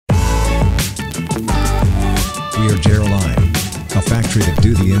Treated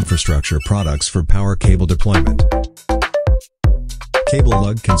do-the infrastructure products for power cable deployment. Cable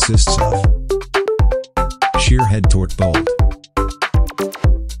lug consists of shear head torque bolt,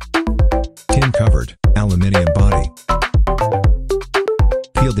 tin covered aluminium body.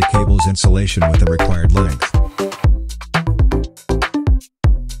 Peel the cable's insulation with the required length.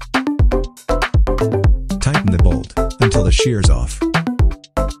 Tighten the bolt until the shear's off.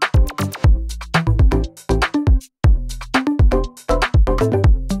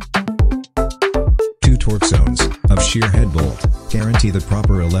 Two torque zones of shear head bolt guarantee the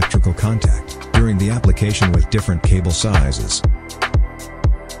proper electrical contact during the application with different cable sizes.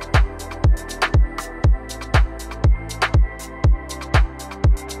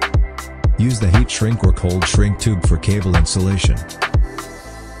 Use the heat shrink or cold shrink tube for cable insulation.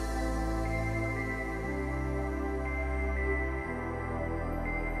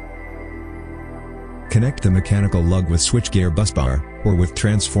 Connect the mechanical lug with switchgear busbar, or with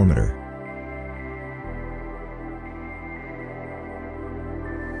transformator.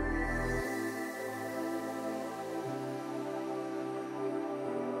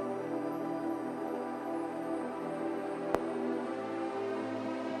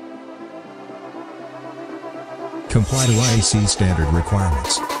 Comply to IEC standard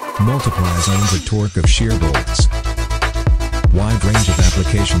requirements. Multiply zones of torque of shear bolts. Wide range of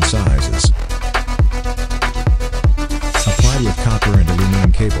application sizes. Apply with copper and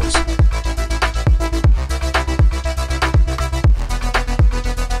aluminum cables.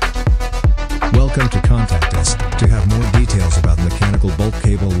 Welcome to contact us to have more details about mechanical bolt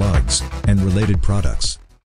cable lugs and related products.